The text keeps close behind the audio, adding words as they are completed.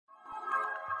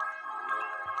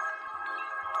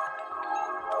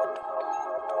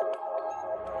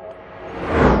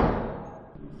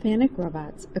FANUC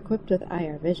robots equipped with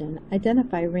IR vision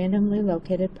identify randomly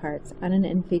located parts on an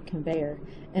infeed conveyor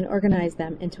and organize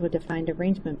them into a defined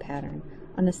arrangement pattern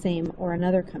on the same or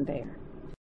another conveyor.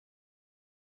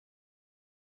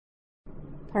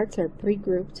 Parts are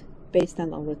pre-grouped based on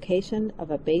the location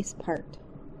of a base part.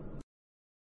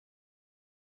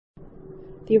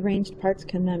 The arranged parts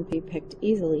can then be picked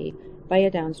easily by a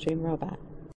downstream robot.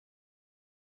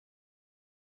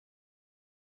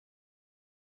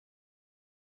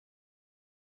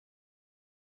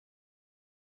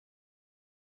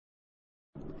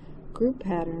 Group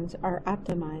patterns are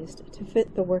optimized to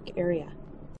fit the work area.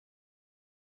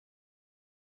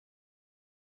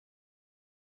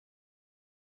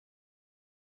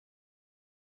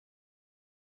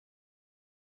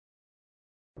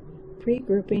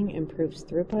 Pre-grouping improves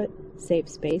throughput,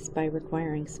 saves space by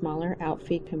requiring smaller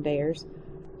outfeed conveyors,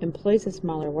 employs a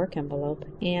smaller work envelope,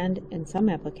 and, in some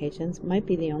applications, might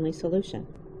be the only solution.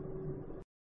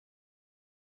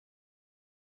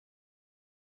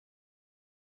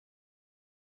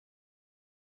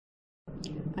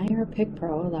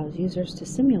 iRPickPRO allows users to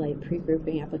simulate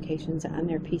pre-grouping applications on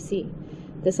their PC.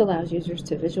 This allows users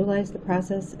to visualize the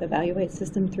process, evaluate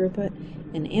system throughput,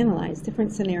 and analyze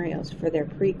different scenarios for their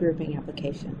pre-grouping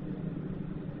application.